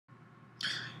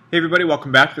Hey everybody,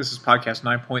 welcome back. This is podcast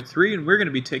 9.3 and we're going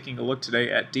to be taking a look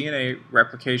today at DNA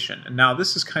replication. And now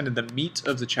this is kind of the meat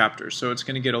of the chapter, so it's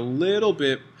going to get a little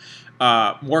bit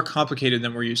more complicated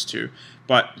than we're used to,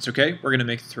 but it's okay, we're going to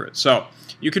make it through it. So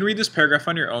you can read this paragraph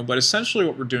on your own, but essentially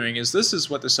what we're doing is this is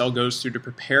what the cell goes through to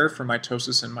prepare for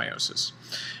mitosis and meiosis.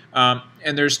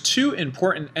 And there's two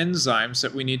important enzymes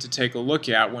that we need to take a look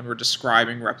at when we're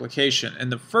describing replication,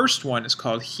 and the first one is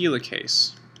called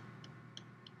helicase.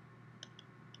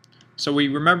 So we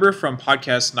remember from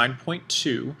podcast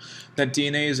 9.2 that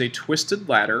DNA is a twisted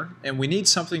ladder and we need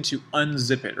something to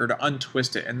unzip it or to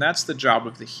untwist it, and that's the job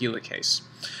of the helicase.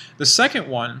 The second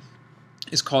one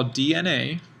is called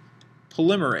DNA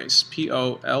polymerase, P-O-L-Y-M-E-R-A-S-E,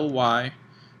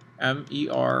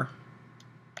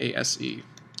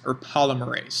 or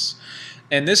polymerase.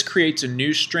 And this creates a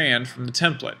new strand from the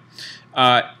template.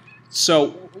 So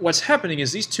what's happening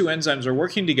is these two enzymes are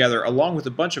working together along with a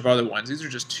bunch of other ones. These are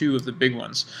just two of the big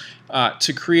ones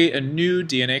to create a new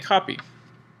DNA copy.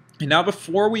 And now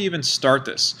before we even start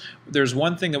this, there's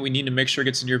one thing that we need to make sure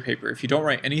gets into your paper. If you don't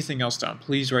write anything else down,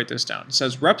 please write this down. It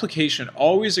says replication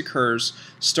always occurs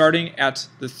starting at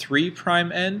the 3'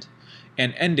 end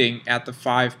and ending at the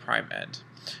 5' end.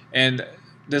 And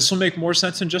this will make more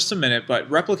sense in just a minute, but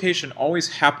replication always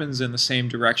happens in the same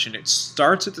direction. It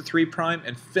starts at the 3'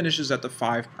 and finishes at the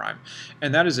 5'.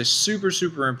 And that is a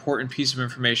super important piece of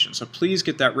information, so please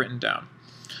get that written down.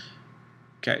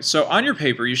 Okay, so on your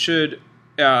paper you should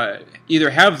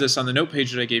either have this on the note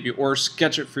page that I gave you or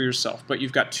sketch it for yourself, but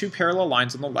you've got two parallel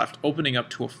lines on the left opening up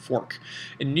to a fork,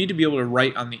 and you need to be able to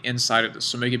write on the inside of this,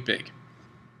 so make it big.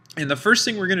 And the first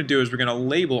thing we're going to do is we're going to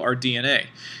label our DNA.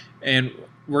 And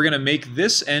we're going to make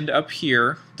this end up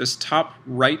here, this top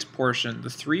right portion, the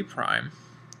 3',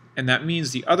 and that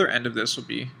means the other end of this will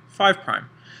be 5'.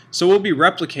 So we'll be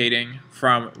replicating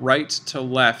from right to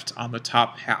left on the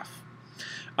top half.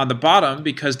 On the bottom,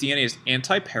 because DNA is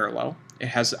anti-parallel, it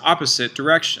has the opposite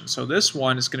direction. So this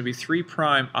one is going to be 3'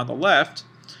 on the left,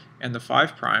 and the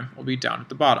 5' will be down at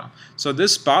the bottom. So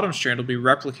this bottom strand will be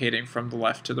replicating from the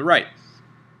left to the right.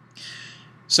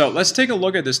 So let's take a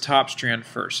look at this top strand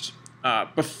first.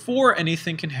 Before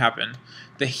anything can happen,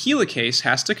 the helicase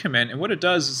has to come in, and what it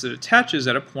does is it attaches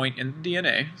at a point in the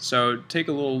DNA. So take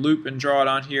a little loop and draw it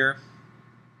on here.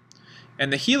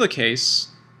 And the helicase,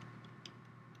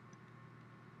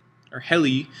 or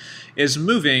heli, is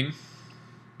moving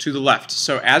to the left.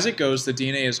 So as it goes, the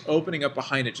DNA is opening up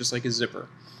behind it just like a zipper.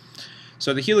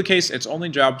 So the helicase, its only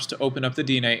job is to open up the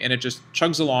DNA, and it just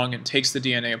chugs along and takes the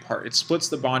DNA apart. It splits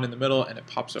the bond in the middle and it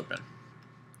pops open.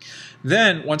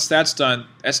 Then, once that's done,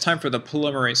 it's time for the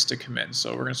polymerase to come in.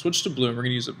 So we're going to switch to blue, and we're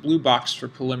going to use a blue box for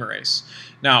polymerase.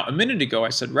 Now, a minute ago, I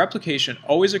said replication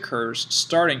always occurs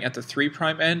starting at the 3'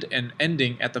 end and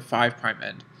ending at the 5'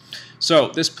 end. So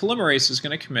this polymerase is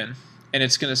going to come in, and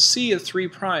it's going to see a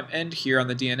 3' end here on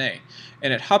the DNA.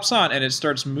 And it hops on, and it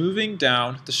starts moving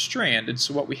down the strand. And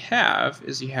so what we have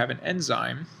is you have an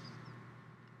enzyme.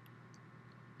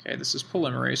 Okay, this is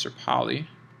polymerase, or poly.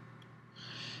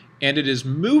 And it is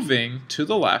moving to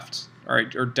the left, or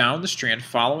down the strand,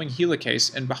 following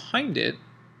helicase, and behind it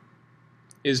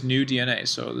is new DNA.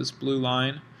 So this blue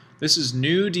line, this is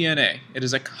new DNA. It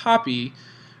is a copy,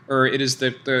 or it is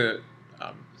the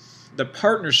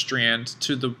partner strand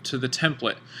to the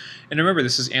template. And remember,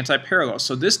 this is anti-parallel,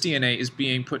 so this DNA is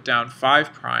being put down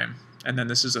 5', and then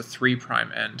this is a 3'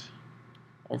 end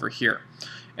over here.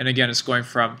 And again, it's going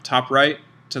from top right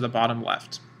to the bottom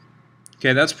left.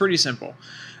 Okay, that's pretty simple.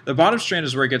 The bottom strand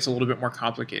is where it gets a little bit more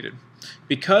complicated.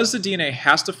 Because the DNA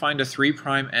has to find a 3'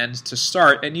 end to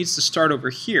start, it needs to start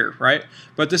over here, right?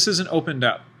 But this isn't opened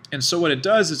up. And so what it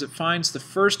does is it finds the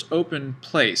first open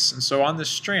place. And so on this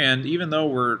strand, even though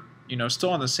we're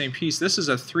still on the same piece, this is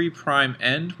a 3'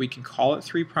 end. We can call it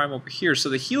 3' over here. So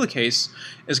the helicase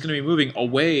is going to be moving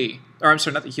away, or I'm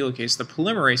sorry, not the helicase, the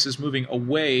polymerase is moving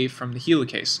away from the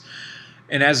helicase.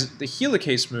 And as the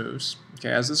helicase moves, okay,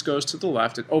 as this goes to the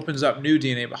left, it opens up new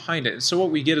DNA behind it. And so what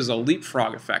we get is a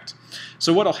leapfrog effect.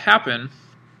 So what will happen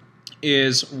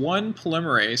is one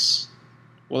polymerase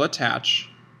will attach.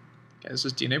 Okay, this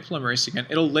is DNA polymerase again.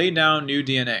 It'll lay down new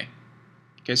DNA.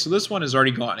 Okay, so this one is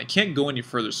already gone. It can't go any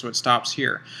further, so it stops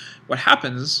here. What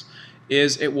happens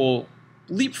is it will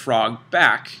leapfrog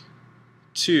back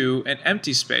to an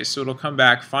empty space. So it'll come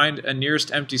back, find a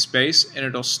nearest empty space, and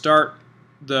it'll start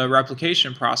the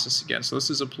replication process again. So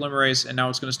this is a polymerase, and now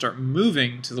it's going to start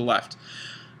moving to the left.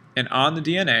 And on the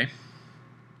DNA,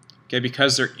 okay,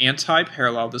 because they're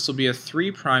anti-parallel, this will be a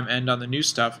 3' end on the new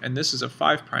stuff, and this is a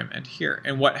 5' end here.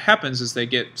 And what happens is they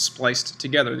get spliced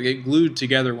together. They get glued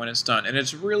together when it's done, and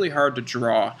it's really hard to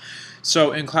draw.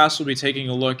 So in class we'll be taking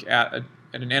a look at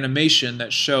an animation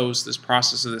that shows this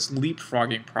process of this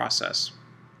leapfrogging process.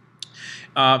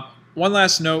 One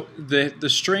last note, the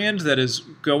strand that is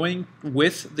going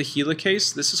with the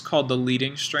helicase, this is called the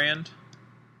leading strand.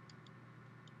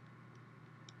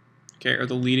 Okay, or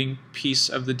the leading piece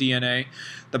of the DNA.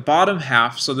 The bottom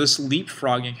half, so this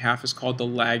leapfrogging half, is called the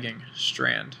lagging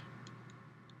strand.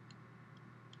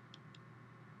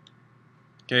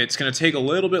 Okay, it's going to take a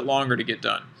little bit longer to get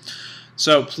done.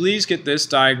 So please get this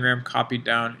diagram copied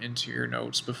down into your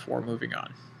notes before moving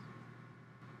on.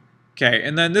 Okay,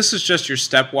 and then this is just your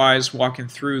stepwise walking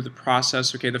through the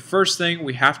process. Okay, the first thing,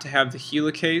 we have to have the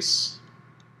helicase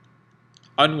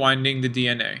unwinding the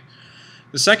DNA.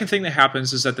 The second thing that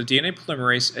happens is that the DNA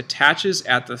polymerase attaches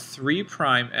at the 3'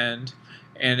 end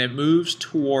and it moves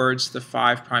towards the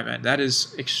 5' end. That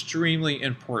is extremely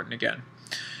important again.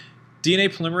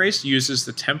 DNA polymerase uses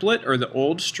the template or the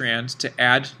old strand to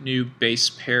add new base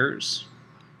pairs,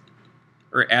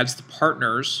 or adds the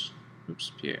partners.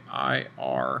 Oops,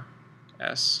 P-A-I-R.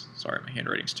 Sorry, my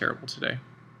handwriting's terrible today.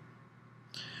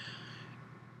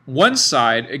 One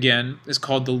side, again, is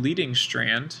called the leading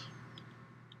strand,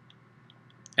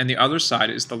 and the other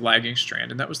side is the lagging strand,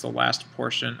 and that was the last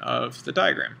portion of the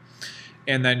diagram.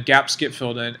 And then gaps get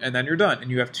filled in, and then you're done,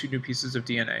 and you have 2 new pieces of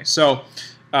DNA. So,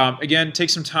 again,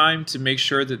 take some time to make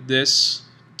sure that this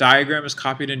diagram is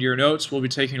copied into your notes. We'll be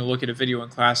taking a look at a video in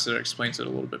class that explains it a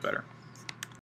little bit better.